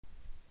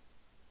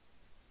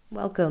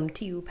Welcome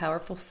to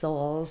Powerful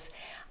Souls.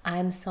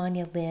 I'm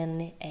Sonia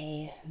Lynn,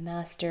 a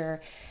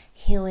master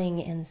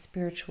healing and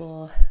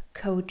spiritual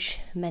coach,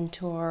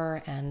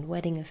 mentor, and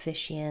wedding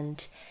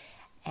officiant.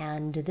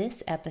 And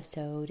this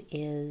episode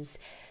is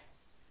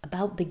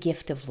about the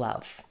gift of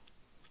love.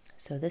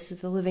 So this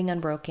is the Living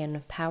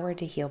Unbroken Power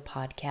to Heal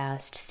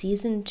podcast,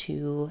 season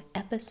 2,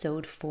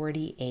 episode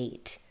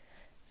 48,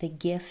 the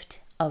gift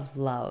of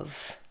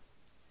love.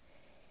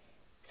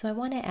 So I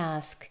want to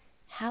ask,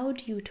 how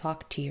do you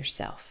talk to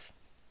yourself?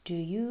 Do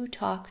you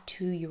talk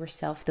to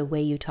yourself the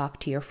way you talk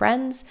to your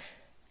friends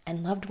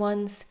and loved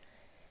ones?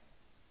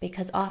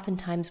 Because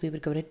oftentimes we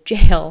would go to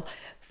jail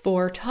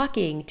for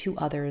talking to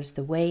others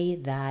the way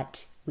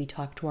that we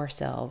talk to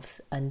ourselves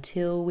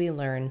until we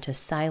learn to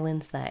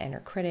silence that inner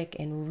critic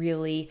and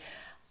really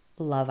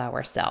love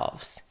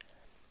ourselves.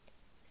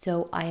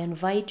 So I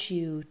invite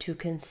you to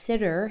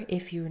consider,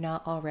 if you're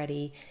not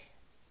already,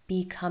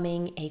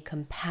 becoming a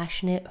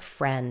compassionate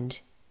friend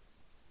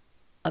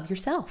of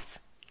yourself.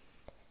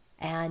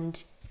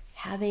 And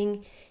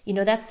having,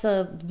 that's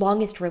the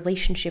longest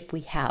relationship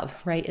we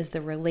have, right? Is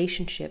the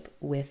relationship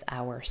with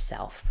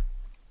ourself.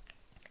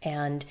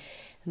 And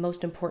the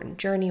most important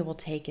journey we'll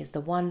take is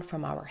the one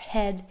from our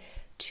head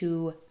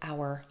to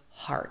our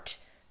heart.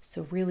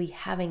 So really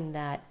having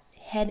that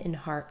head and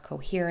heart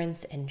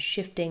coherence and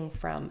shifting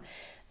from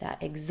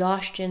that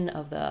exhaustion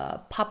of the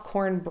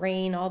popcorn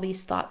brain, all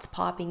these thoughts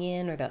popping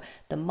in, or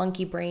the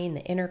monkey brain,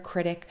 the inner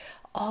critic,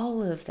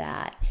 all of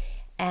that,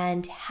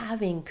 and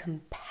having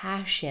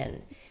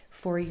compassion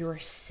for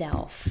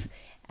yourself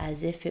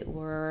as if it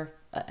were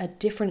a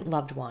different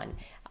loved one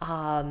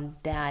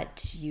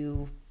that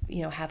you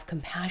have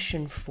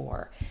compassion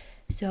for.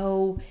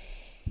 So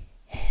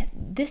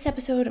this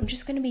episode, I'm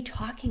just going to be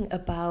talking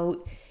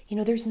about,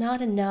 there's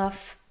not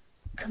enough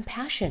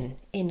compassion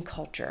in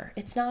culture.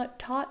 It's not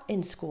taught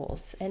in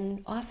schools,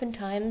 and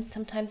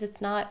sometimes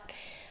it's not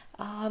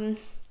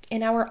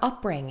in our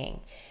upbringing.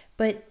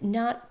 But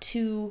not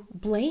to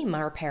blame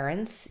our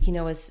parents,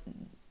 as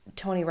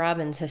Tony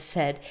Robbins has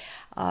said,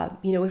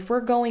 if we're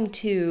going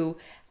to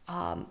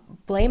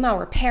blame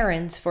our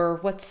parents for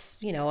what's,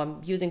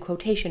 I'm using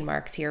quotation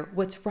marks here,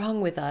 what's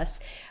wrong with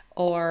us,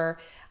 or,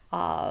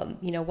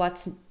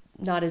 what's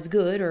not as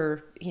good,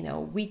 or,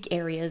 weak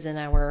areas in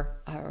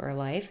our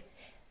life,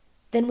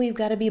 then we've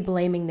got to be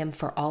blaming them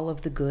for all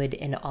of the good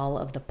and all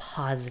of the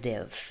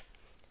positive,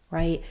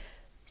 right?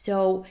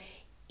 So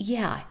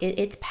yeah,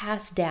 it's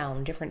passed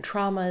down, different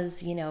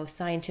traumas,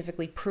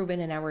 scientifically proven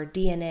in our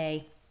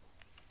DNA,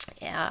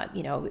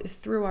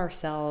 through our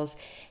cells,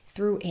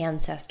 through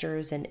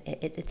ancestors, and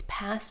it's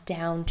passed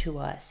down to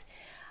us.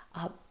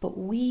 But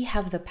we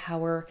have the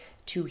power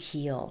to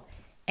heal.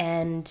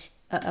 And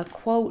a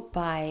quote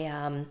by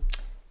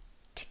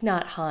Thich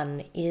Nhat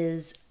Hanh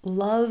is,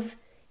 "Love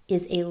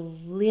is a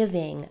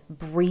living,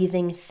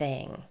 breathing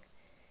thing.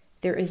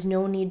 There is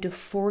no need to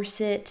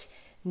force it,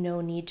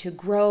 no need to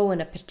grow in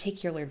a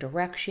particular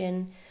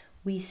direction.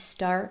 We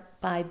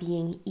start by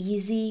being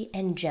easy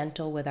and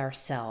gentle with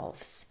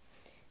ourselves.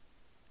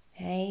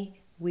 Okay?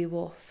 We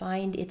will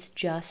find it's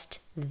just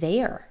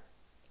there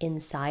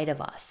inside of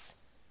us,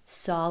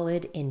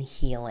 solid in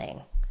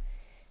healing."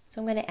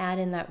 So I'm going to add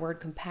in that word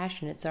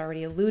compassion. It's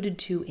already alluded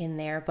to in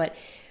there, but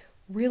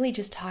really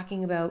just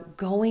talking about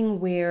going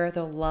where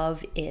the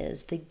love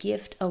is, the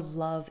gift of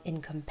love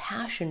and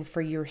compassion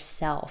for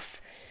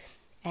yourself.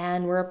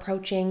 And we're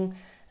approaching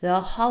the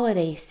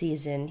holiday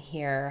season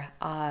here.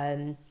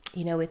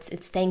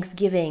 It's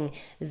Thanksgiving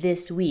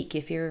this week.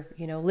 If you're,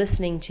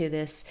 listening to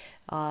this,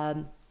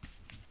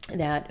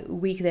 that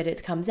week that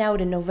it comes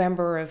out in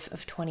November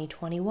of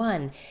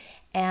 2021,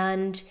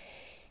 and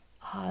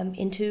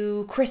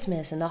into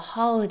Christmas and the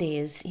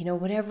holidays,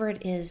 whatever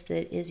it is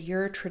that is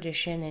your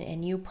tradition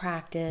and you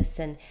practice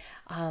and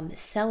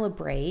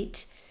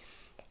celebrate.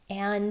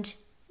 And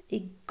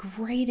the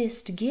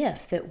greatest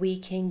gift that we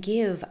can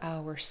give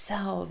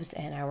ourselves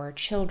and our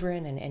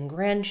children and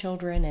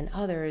grandchildren and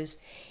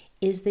others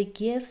is the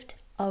gift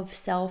of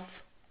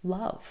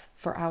self-love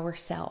for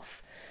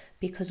ourselves,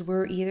 because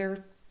we're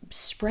either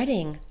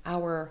spreading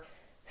our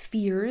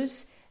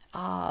fears,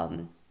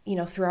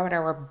 throughout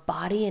our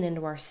body and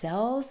into our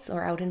cells,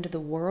 or out into the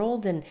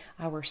world, and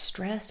our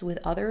stress with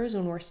others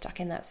when we're stuck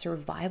in that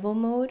survival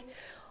mode,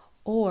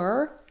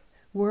 or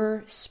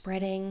we're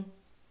spreading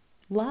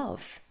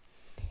love.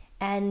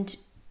 And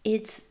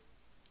it's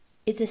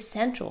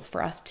essential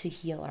for us to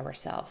heal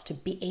ourselves, to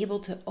be able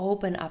to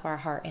open up our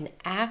heart and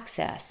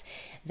access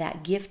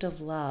that gift of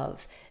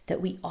love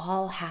that we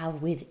all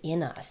have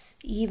within us,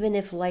 even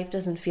if life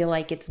doesn't feel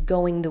like it's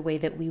going the way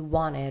that we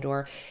want it,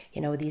 or,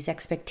 these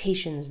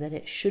expectations that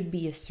it should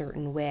be a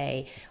certain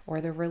way, or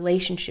the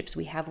relationships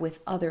we have with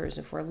others,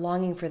 if we're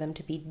longing for them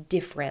to be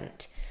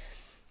different,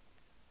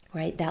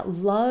 right? That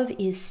love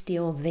is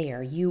still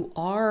there. You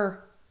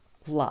are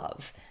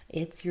love.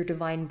 It's your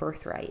divine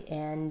birthright,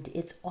 and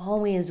it's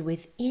always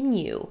within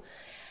you.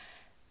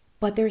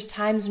 But there's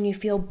times when you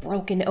feel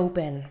broken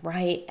open,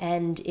 right?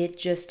 And it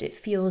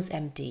feels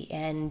empty,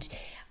 and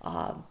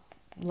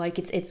like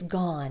it's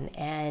gone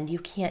and you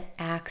can't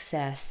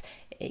access,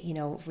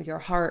 your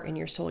heart and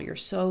your soul. You're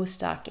so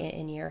stuck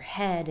in your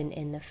head and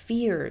in the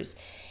fears.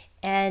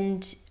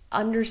 And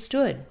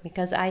understood,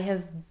 because I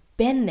have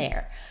been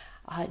there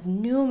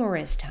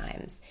numerous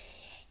times.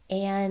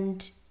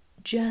 And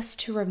just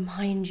to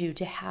remind you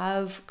to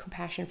have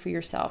compassion for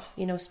yourself,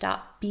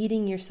 stop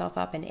beating yourself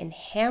up and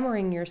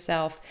hammering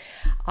yourself,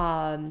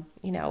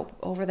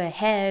 over the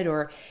head,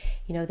 or,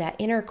 that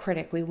inner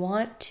critic. We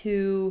want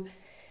to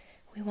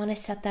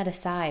set that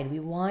aside. We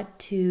want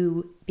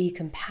to be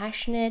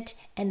compassionate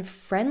and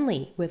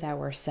friendly with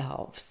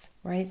ourselves,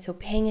 right? So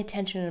paying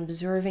attention and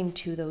observing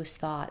to those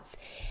thoughts.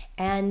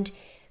 And,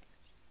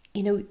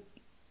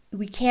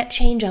 we can't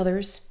change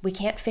others. We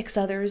can't fix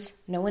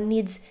others. No one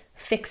needs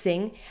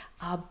fixing,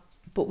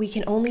 but we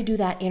can only do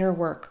that inner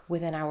work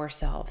within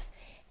ourselves.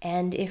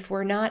 And if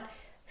we're not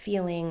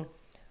feeling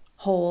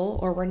whole,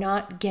 or we're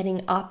not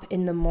getting up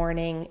in the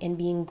morning and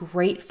being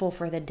grateful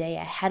for the day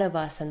ahead of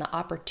us and the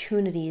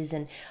opportunities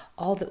and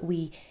all that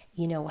we,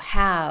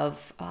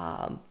 have,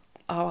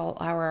 all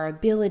our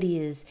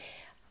abilities,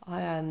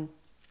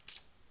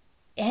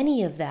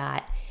 any of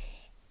that,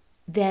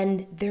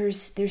 then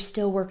there's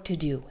still work to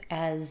do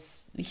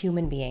as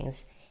human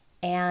beings.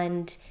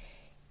 And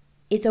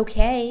it's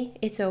okay.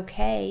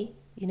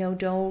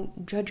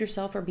 Don't judge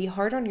yourself or be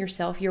hard on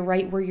yourself. You're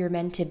right where you're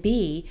meant to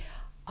be.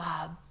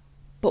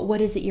 But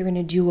what is it you're going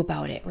to do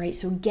about it, right?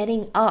 So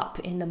getting up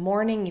in the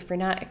morning, if you're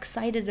not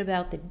excited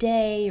about the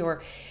day,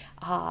 or,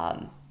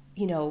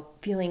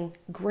 feeling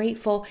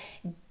grateful,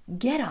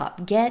 get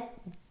up,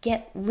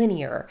 get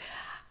linear,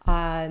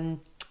 and,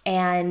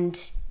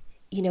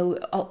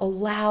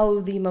 allow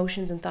the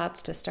emotions and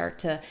thoughts to start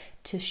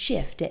to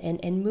shift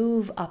and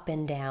move up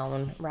and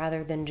down,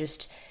 rather than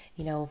just,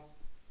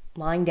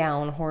 lying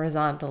down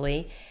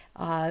horizontally.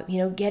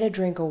 Get a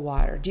drink of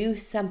water, do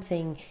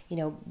something,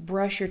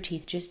 brush your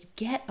teeth, just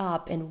get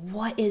up. And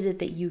what is it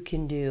that you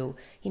can do?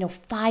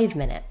 5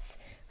 minutes.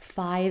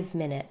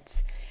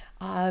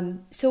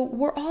 So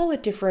we're all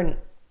at different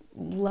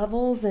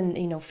levels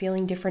and,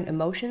 feeling different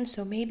emotions.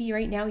 So maybe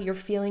right now you're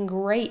feeling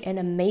great and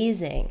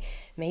amazing.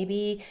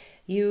 Maybe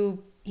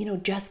you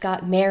just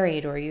got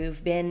married, or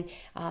you've been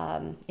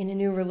in a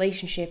new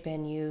relationship,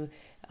 and you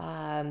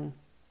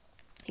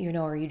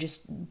or you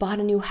just bought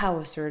a new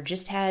house, or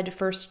just had a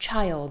first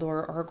child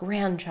or a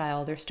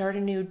grandchild, or start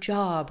a new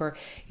job, or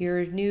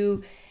your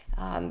new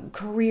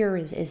career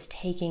is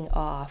taking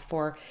off,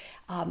 or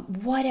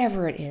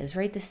whatever it is,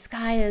 right? The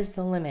sky is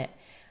the limit.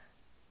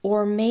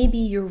 Or maybe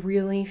you're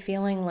really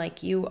feeling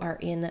like you are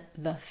in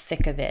the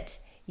thick of it.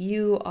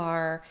 You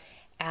are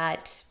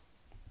at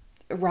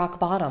rock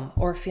bottom,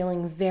 or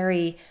feeling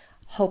very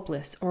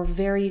hopeless, or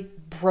very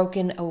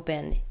broken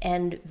open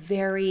and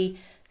very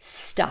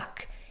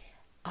stuck.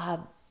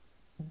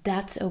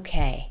 That's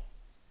okay.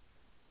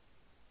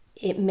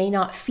 It may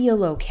not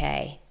feel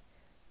okay,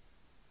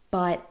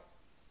 but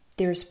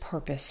there's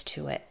purpose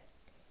to it.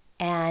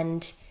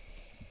 And,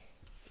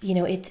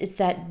 it's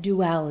that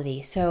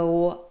duality.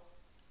 So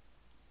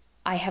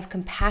I have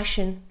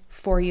compassion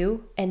for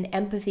you and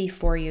empathy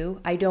for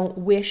you. I don't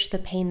wish the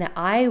pain that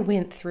I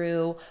went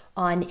through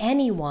on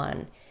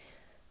anyone,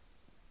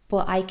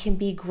 but I can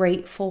be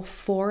grateful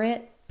for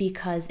it,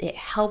 because it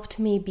helped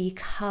me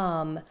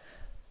become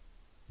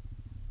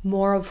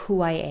more of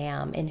who I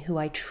am and who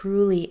I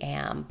truly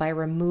am by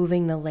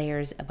removing the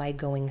layers by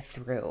going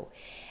through.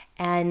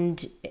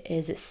 And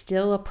is it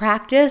still a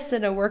practice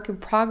and a work in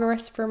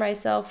progress for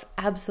myself?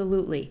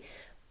 Absolutely.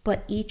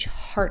 But each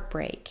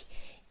heartbreak,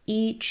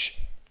 each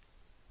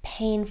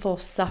painful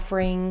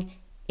suffering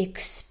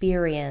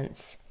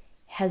experience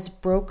has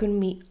broken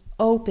me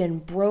open,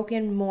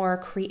 broken more,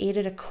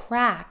 created a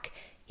crack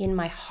in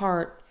my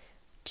heart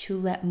to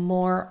let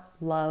more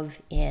love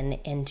in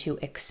and to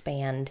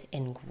expand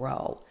and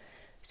grow.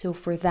 So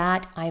for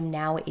that, I'm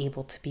now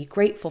able to be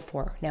grateful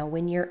for. Now,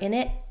 when you're in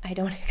it, I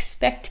don't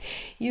expect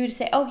you to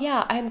say, oh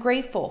yeah, I'm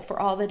grateful for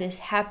all that is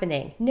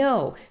happening.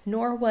 No,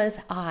 nor was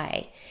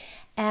I.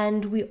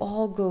 And we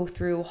all go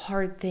through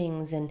hard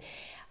things, and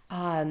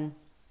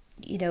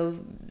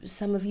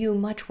some of you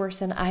much worse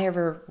than I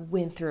ever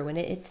went through. And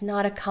it's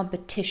not a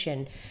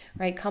competition,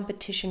 right?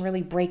 Competition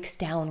really breaks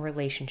down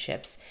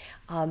relationships.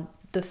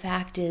 The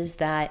fact is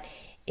that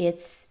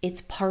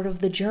it's part of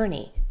the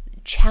journey.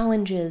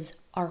 Challenges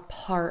are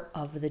part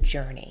of the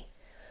journey.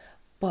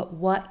 But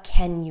what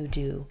can you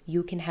do?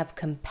 You can have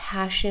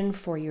compassion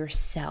for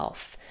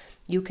yourself.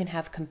 You can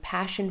have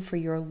compassion for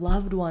your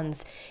loved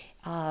ones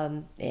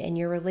and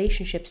your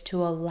relationships,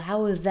 to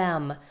allow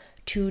them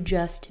to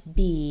just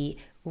be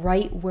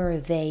right where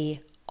they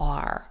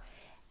are,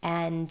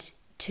 and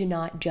to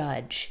not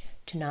judge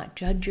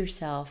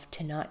yourself,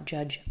 to not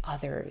judge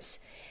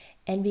others,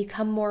 and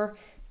become more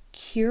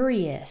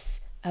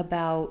curious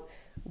about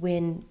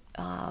when,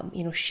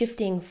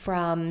 shifting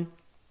from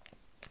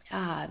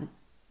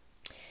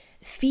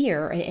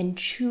fear and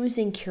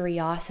choosing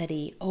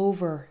curiosity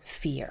over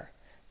fear.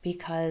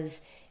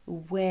 Because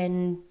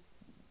when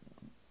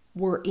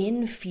we're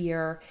in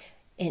fear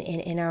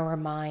in our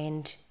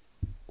mind,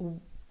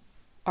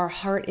 our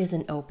heart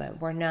isn't open.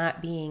 We're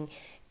not being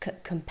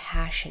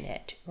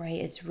compassionate, right?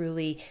 It's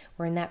really,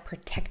 we're in that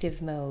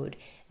protective mode,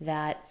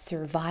 that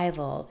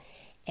survival.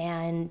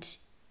 And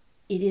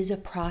it is a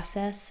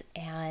process.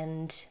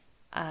 And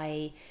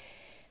I,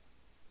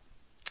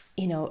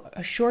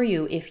 assure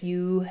you, if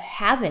you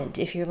haven't,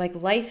 if you're like,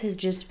 life has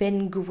just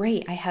been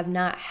great, I have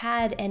not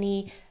had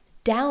any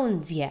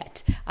downs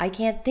yet, I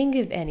can't think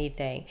of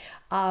anything,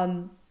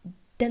 then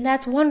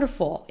that's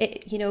wonderful.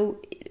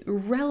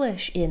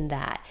 Relish in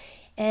that.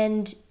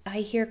 And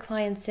I hear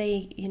clients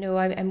say,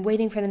 I'm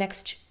waiting for the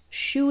next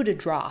shoe to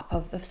drop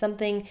of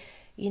something,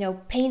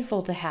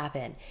 painful to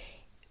happen.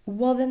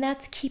 Well, then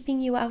that's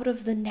keeping you out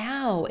of the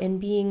now and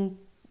being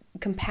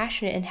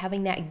compassionate and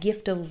having that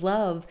gift of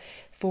love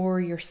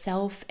for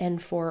yourself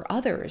and for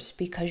others,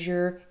 because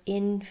you're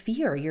in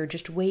fear. You're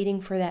just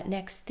waiting for that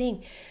next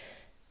thing.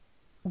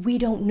 We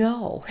don't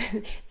know.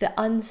 The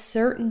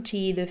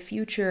uncertainty, the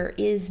future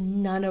is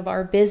none of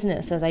our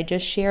business. As I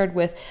just shared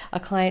with a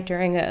client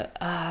during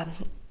a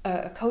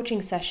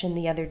coaching session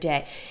the other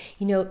day,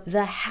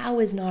 the how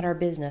is not our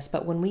business.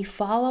 But when we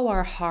follow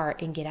our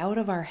heart and get out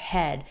of our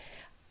head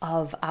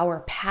of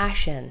our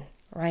passion,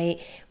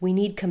 right? We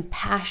need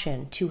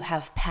compassion to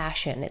have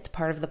passion. It's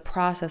part of the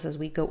process as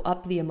we go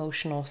up the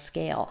emotional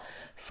scale.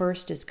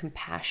 First is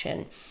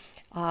compassion.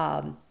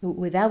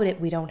 Without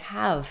it, we don't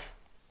have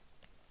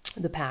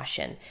the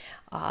passion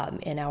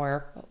in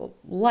our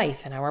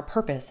life and our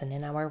purpose and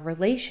in our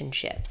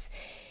relationships.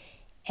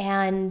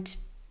 And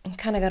I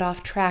kind of got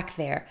off track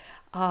there.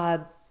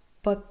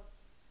 But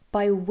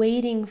by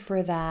waiting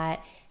for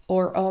that,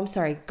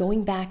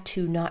 going back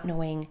to not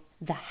knowing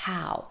the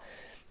how,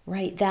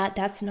 right?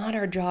 That's not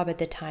our job at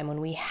the time.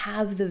 When we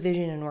have the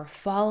vision and we're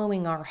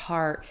following our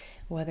heart,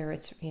 whether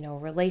it's,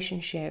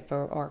 relationship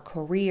or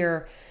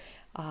career,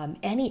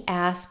 any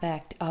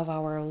aspect of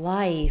our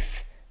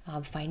life,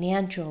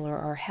 financial or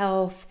our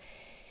health,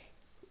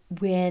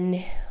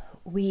 when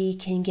we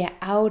can get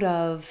out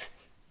of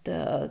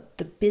the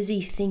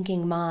busy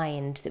thinking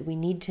mind that we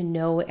need to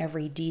know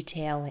every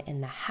detail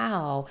in the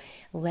how,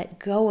 let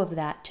go of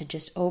that to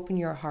just open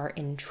your heart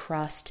and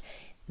trust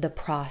the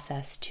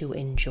process to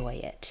enjoy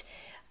it.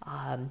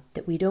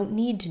 That we don't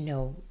need to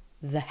know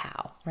the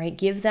how, right?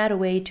 Give that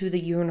away to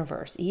the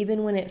universe,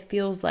 even when it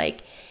feels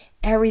like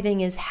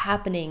everything is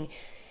happening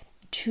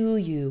to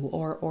you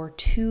or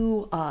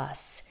to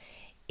us.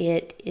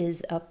 It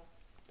is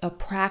a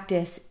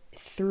practice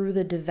through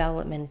the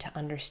development to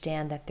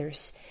understand that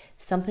there's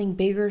something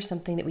bigger,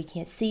 something that we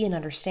can't see and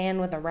understand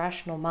with a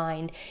rational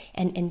mind,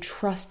 and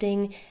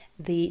trusting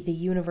the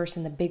universe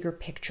and the bigger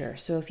picture.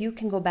 So if you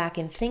can go back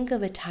and think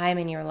of a time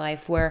in your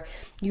life where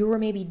you were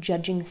maybe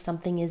judging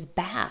something as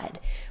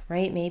bad,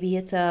 right? Maybe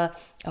it's a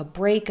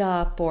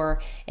breakup,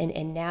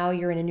 and now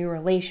you're in a new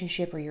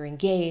relationship, or you're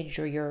engaged,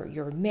 or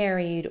you're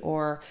married,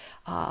 or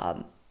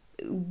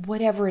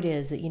whatever it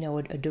is,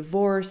 that a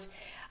divorce,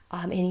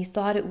 and you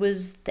thought it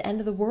was the end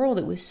of the world.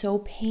 It was so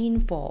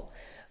painful.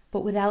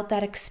 But without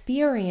that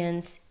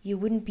experience, you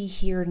wouldn't be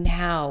here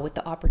now with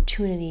the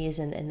opportunities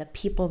and the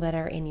people that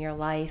are in your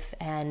life.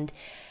 And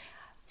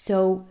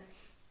so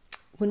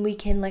when we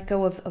can let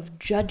go of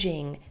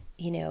judging,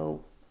 a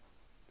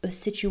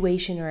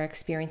situation or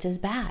experience as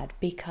bad,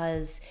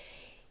 because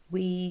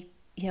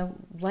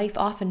life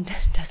often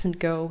doesn't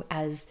go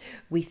as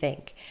we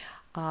think.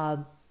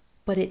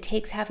 But it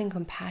takes having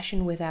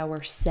compassion with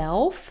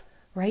ourselves,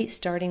 right?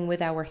 Starting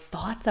with our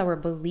thoughts, our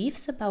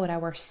beliefs about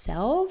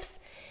ourselves,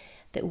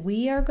 that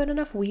we are good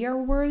enough, we are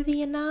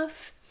worthy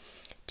enough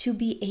to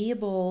be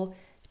able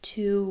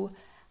to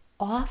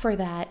offer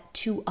that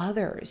to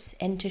others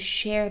and to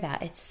share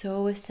that. It's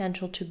so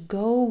essential to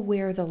go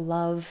where the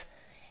love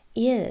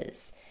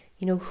is.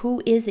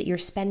 Who is it you're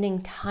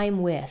spending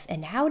time with,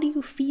 and how do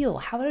you feel?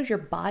 How does your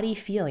body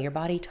feel? Your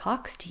body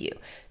talks to you.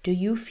 Do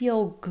you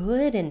feel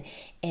good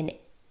and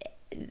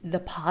the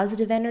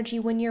positive energy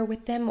when you're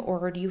with them,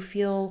 or do you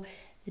feel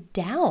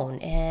down?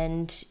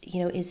 And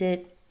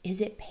is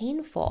it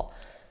painful?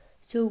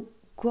 So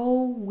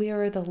go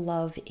where the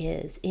love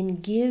is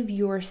and give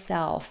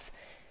yourself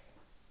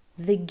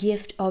the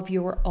gift of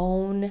your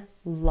own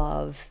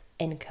love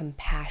and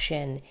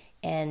compassion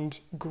and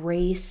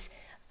grace,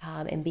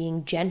 and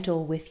being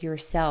gentle with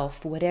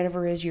yourself,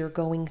 whatever it is you're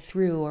going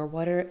through, or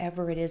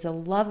whatever it is a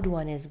loved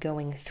one is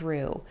going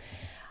through.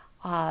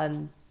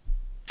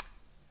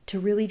 To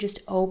really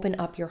just open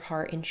up your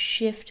heart and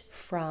shift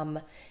from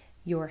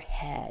your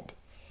head.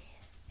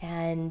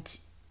 And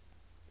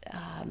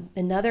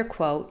another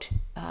quote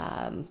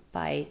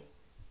by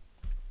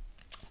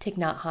Thich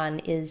Nhat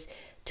Hanh is,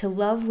 "To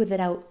love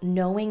without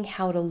knowing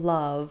how to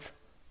love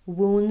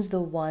wounds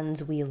the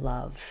ones we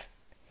love."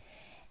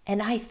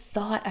 And I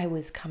thought I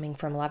was coming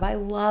from love. I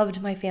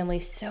loved my family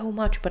so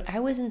much, but I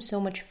was in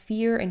so much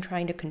fear and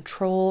trying to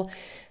control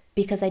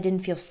because I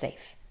didn't feel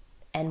safe.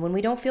 And when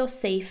we don't feel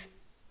safe,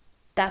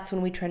 that's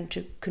when we try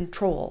to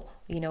control,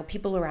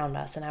 people around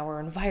us and our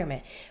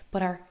environment.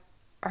 But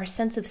our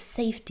sense of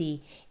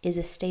safety is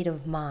a state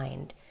of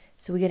mind.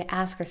 So we got to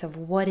ask ourselves,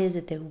 what is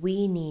it that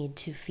we need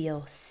to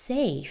feel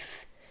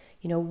safe?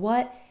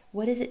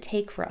 What does it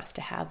take for us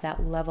to have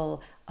that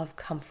level of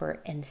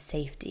comfort and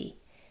safety?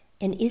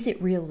 And is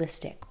it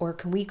realistic? Or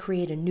can we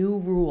create a new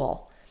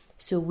rule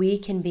so we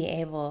can be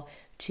able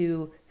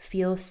to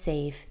feel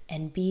safe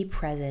and be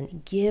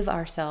present, give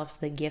ourselves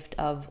the gift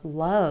of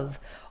love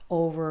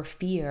over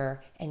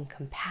fear and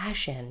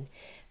compassion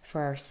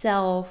for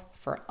ourselves,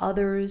 for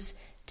others,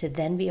 to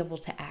then be able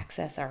to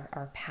access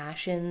our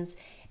passions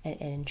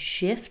and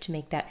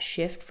make that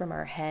shift from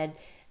our head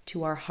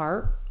to our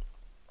heart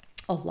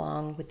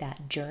along with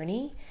that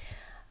journey.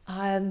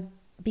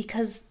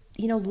 Because,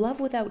 love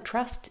without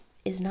trust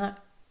is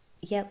not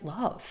yet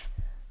love.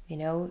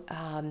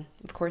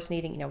 Of course,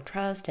 needing,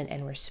 trust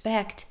and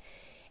respect.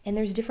 And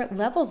there's different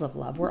levels of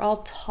love. We're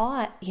all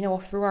taught,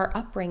 through our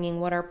upbringing,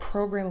 what our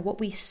program, what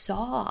we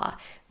saw,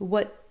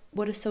 what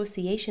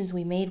associations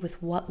we made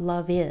with what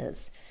love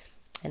is.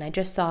 And I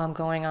just saw I'm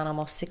going on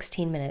almost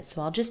 16 minutes.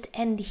 So I'll just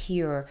end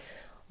here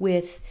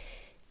with,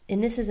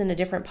 and this is in a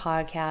different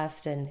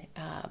podcast and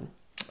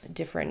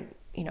different,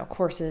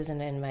 courses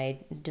and in my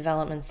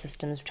development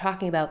systems, we're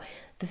talking about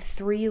the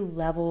 3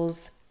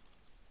 levels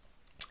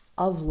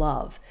of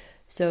love.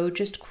 So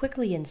just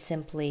quickly and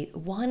simply,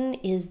 one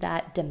is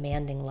that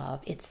demanding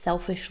love. It's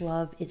selfish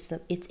love. It's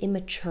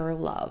immature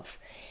love.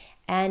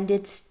 And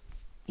it's,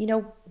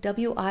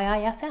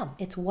 WIIFM.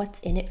 It's what's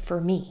in it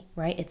for me,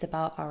 right? It's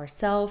about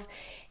ourselves.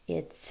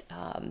 It's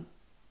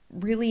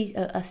really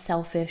a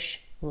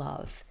selfish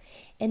love.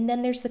 And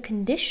then there's the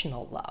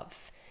conditional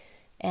love.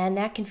 And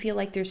that can feel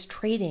like there's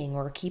trading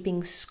or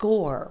keeping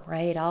score,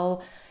 right?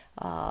 I'll,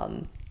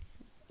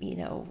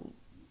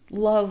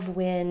 love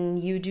when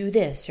you do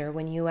this or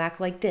when you act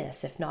like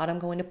this. If not, I'm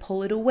going to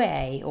pull it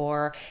away.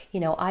 Or,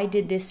 I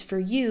did this for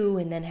you,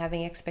 and then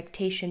having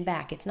expectation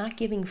back. It's not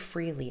giving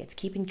freely. It's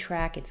keeping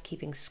track. It's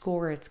keeping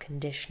score. It's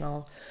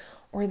conditional.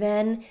 Or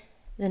then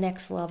the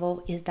next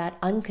level is that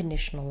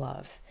unconditional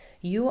love.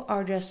 You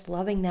are just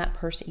loving that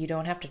person. You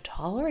don't have to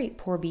tolerate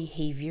poor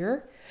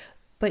behavior,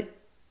 but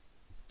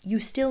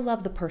you still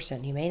love the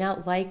person. You may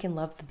not like and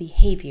love the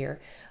behavior,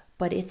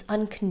 but it's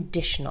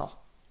unconditional.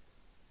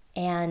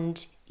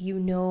 And you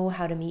know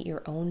how to meet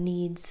your own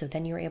needs, so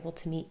then you're able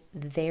to meet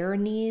their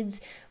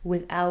needs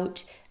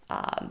without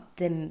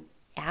them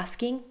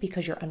asking,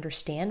 because you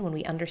understand. When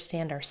we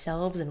understand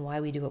ourselves and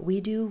why we do what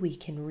we do, we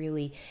can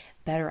really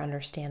better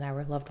understand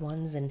our loved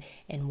ones and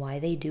why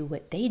they do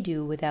what they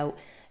do without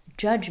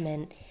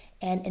judgment.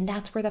 And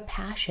that's where the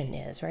passion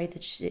is, right?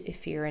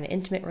 If you're in an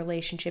intimate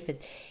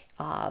relationship,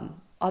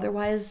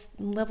 otherwise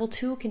level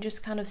 2 can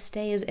just kind of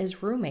stay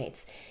as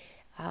roommates.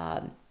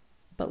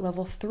 But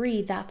level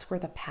 3, that's where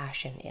the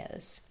passion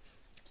is.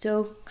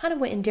 So kind of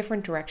went in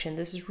different directions.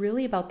 This is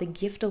really about the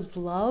gift of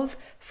love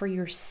for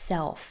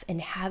yourself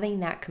and having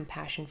that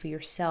compassion for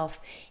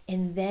yourself.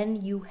 And then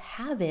you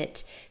have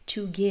it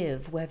to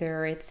give,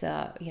 whether it's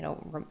a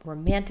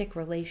romantic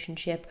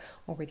relationship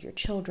or with your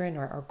children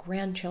or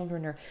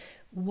grandchildren or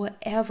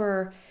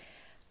whatever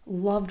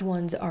loved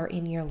ones are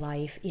in your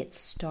life. It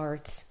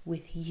starts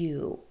with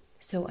you.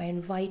 So I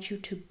invite you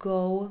to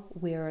go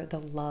where the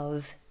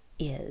love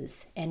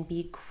is and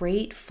be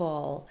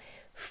grateful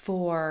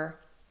for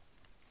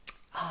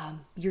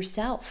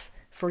yourself,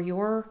 for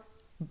your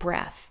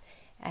breath,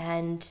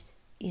 and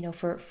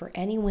for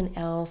anyone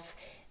else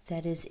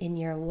that is in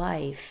your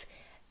life,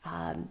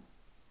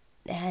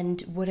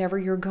 and whatever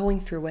you're going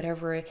through,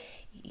 whatever,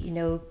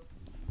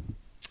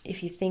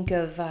 if you think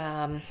of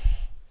a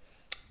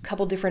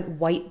couple different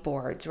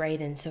whiteboards, right?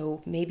 And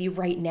so maybe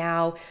right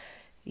now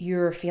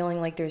you're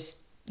feeling like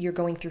you're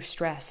going through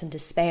stress and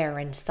despair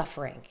and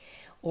suffering.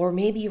 Or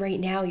maybe right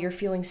now you're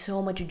feeling so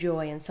much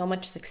joy and so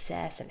much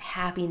success and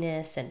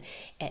happiness and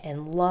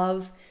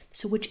love.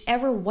 So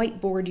whichever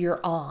whiteboard you're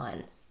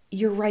on,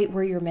 you're right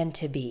where you're meant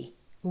to be.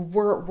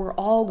 We're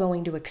all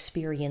going to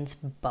experience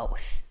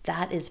both.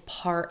 That is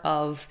part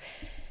of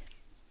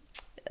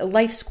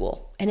life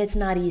school, and it's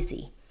not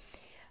easy.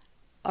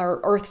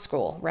 Or earth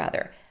school,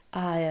 rather.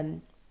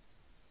 And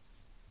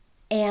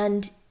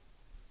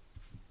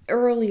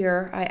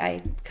earlier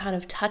I kind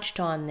of touched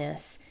on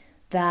this,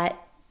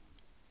 that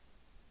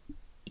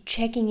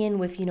checking in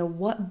with,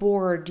 what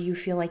board do you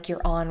feel like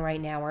you're on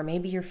right now? Or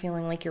maybe you're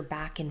feeling like you're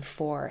back and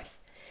forth.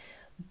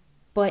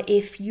 But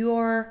if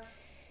you're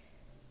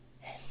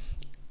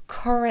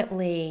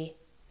currently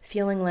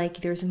feeling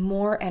like there's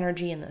more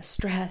energy in the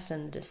stress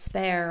and the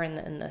despair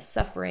and the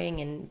suffering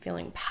and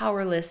feeling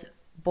powerless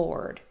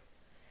board,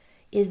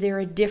 is there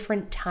a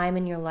different time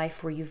in your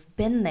life where you've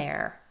been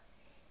there?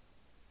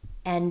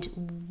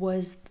 And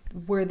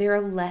were there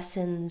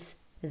lessons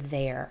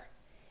there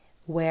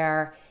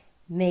where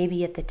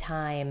maybe at the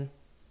time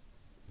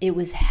it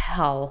was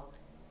hell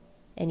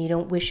and you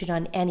don't wish it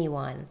on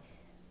anyone,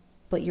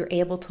 but you're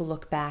able to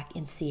look back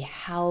and see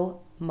how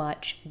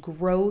much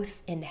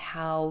growth and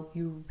how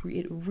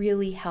it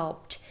really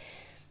helped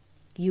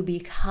you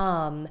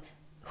become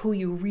who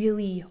you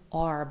really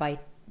are by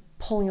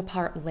pulling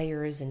apart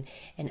layers and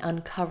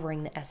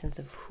uncovering the essence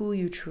of who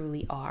you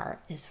truly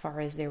are, as far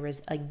as there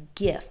was a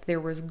gift, there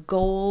was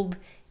gold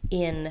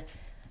in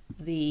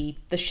the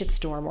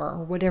shitstorm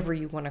or whatever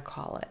you want to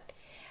call it.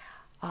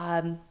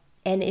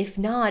 And if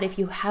not, if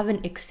you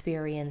haven't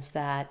experienced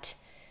that,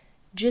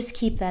 just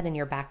keep that in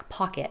your back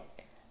pocket,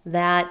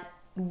 that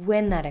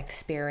when that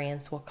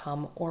experience will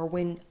come or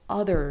when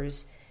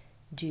others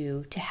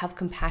do, to have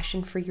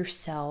compassion for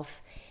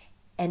yourself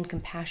and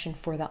compassion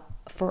for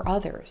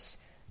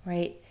others,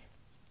 right?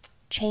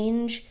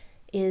 Change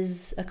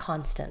is a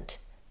constant.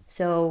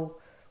 So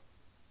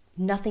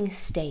nothing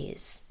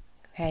stays,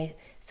 okay?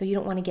 So you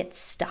don't want to get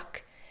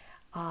stuck.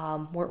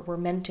 We're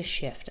meant to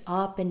shift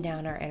up and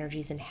down our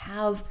energies and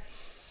have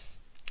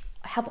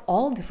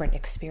all different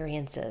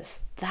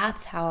experiences.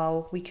 That's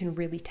how we can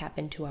really tap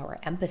into our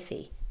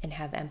empathy and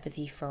have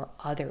empathy for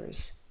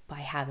others by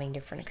having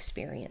different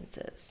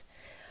experiences.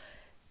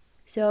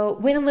 So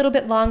went a little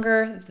bit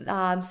longer.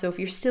 So if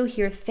you're still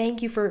here,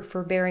 thank you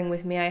for bearing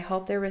with me. I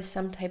hope there was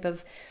some type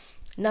of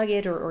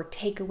nugget or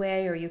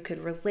takeaway, or you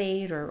could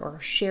relate or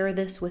share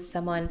this with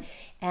someone.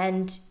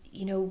 And,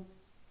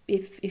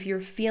 if you're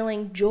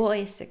feeling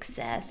joy,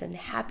 success, and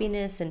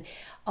happiness, and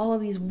all of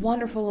these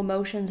wonderful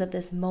emotions at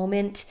this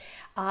moment,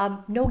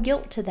 no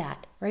guilt to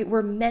that, right?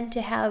 We're meant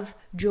to have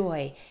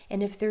joy.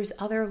 And if there's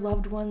other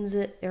loved ones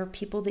or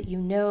people that you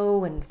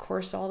know, and of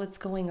course all that's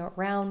going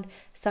around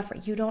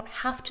suffering, you don't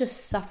have to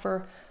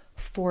suffer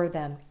for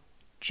them.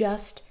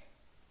 Just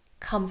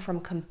come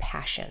from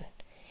compassion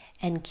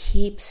and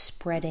keep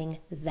spreading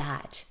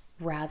that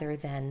rather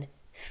than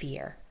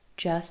fear.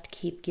 Just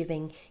keep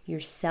giving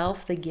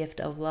yourself the gift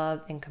of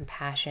love and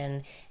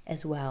compassion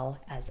as well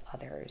as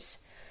others.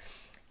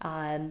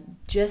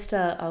 Just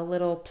a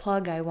little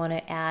plug I want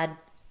to add.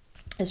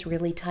 This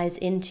really ties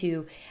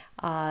into,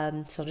 so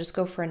I'll just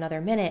go for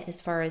another minute, as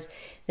far as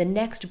the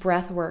next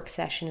breathwork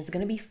session is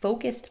going to be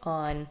focused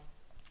on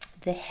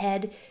the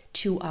head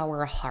to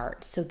our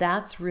heart. So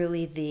that's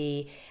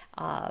really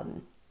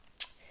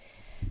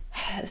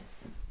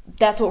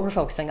that's what we're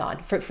focusing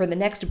on for the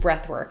next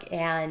breath work.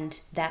 And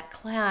that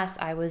class,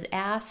 I was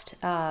asked,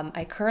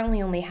 I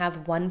currently only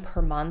have one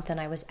per month,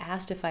 and I was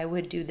asked if I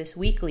would do this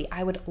weekly.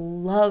 I would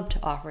love to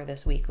offer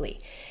this weekly.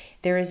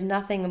 There is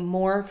nothing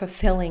more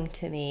fulfilling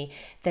to me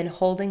than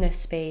holding a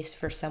space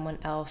for someone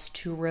else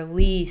to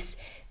release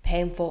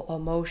painful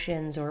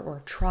emotions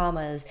or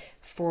traumas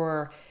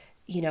for,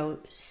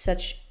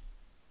 such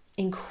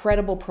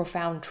incredible,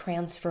 profound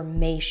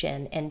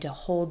transformation, and to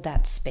hold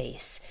that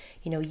space.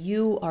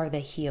 You are the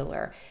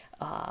healer.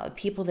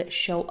 People that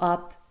show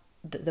up,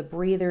 the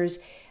breathers,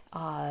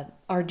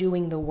 are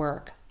doing the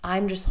work.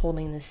 I'm just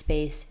holding the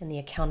space and the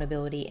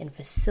accountability and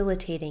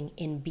facilitating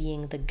in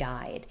being the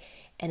guide.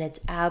 And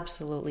it's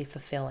absolutely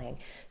fulfilling.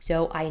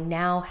 So I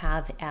now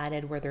have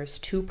added where there's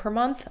 2 per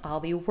month. I'll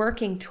be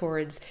working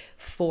towards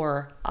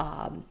 4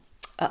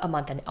 a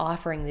month and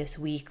offering this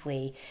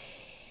weekly.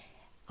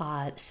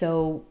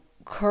 So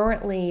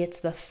currently it's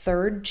the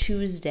 3rd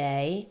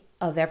Tuesday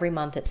of every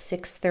month at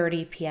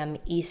 6:30 p.m.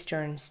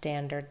 Eastern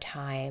Standard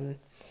Time,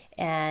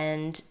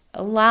 and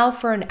allow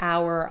for an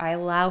hour. I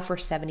allow for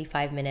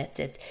 75 minutes.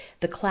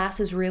 The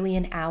class is really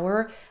an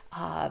hour,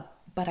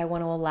 but I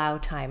want to allow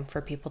time for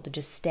people to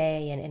just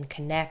stay and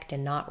connect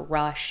and not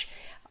rush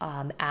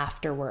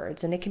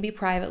afterwards. And it can be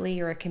privately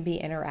or it can be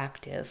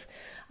interactive.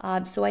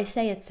 So I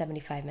say it's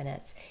 75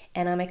 minutes,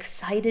 and I'm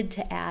excited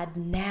to add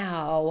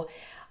now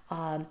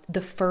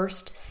the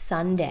first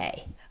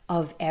Sunday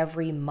of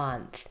every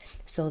month.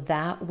 So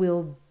that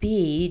will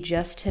be,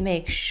 just to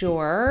make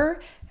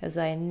sure, as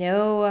I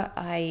know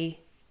I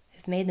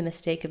have made the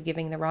mistake of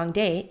giving the wrong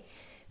date,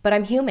 but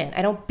I'm human.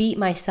 I don't beat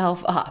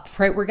myself up,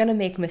 right? We're going to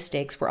make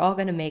mistakes. We're all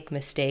going to make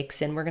mistakes,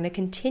 and we're going to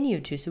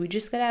continue to. So we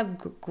just got to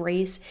have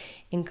grace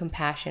and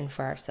compassion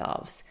for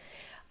ourselves.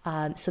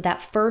 So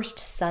that first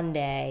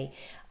Sunday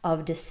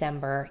of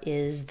December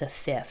is the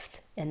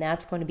 5th, and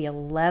that's going to be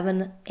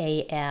 11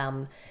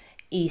 a.m.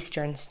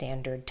 Eastern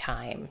Standard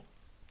Time.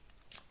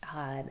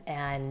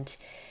 And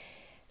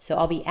so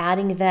I'll be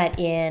adding that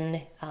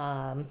in,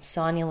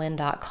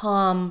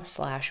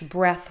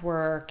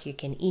 sonialyn.com/breathwork. You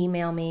can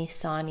email me,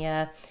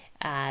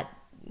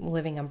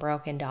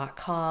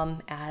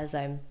 sonia@livingunbroken.com. As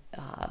I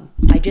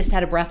just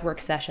had a breathwork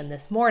session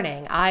this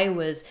morning. I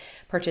was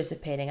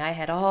participating. I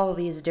had all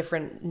these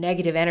different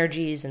negative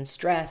energies and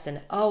stress,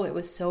 and it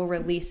was so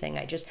releasing.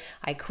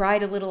 I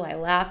cried a little, I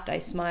laughed, I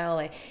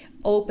smiled, I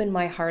opened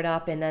my heart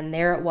up, and then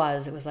there it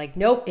was. It was like,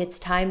 nope, it's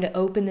time to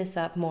open this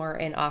up more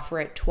and offer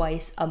it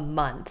twice a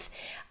month.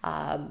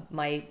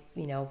 My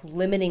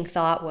limiting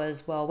thought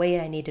was, well, wait,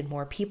 I needed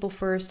more people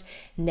first.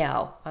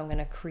 No, I'm going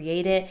to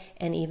create it,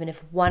 and even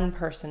if one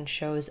person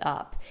shows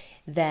up,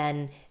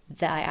 then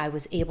that I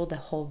was able to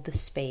hold the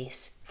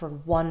space for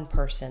one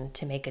person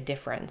to make a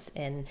difference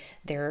in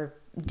their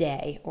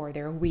day or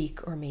their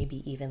week or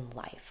maybe even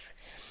life.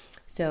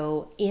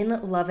 So in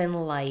love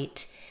and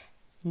light,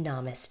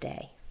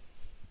 namaste.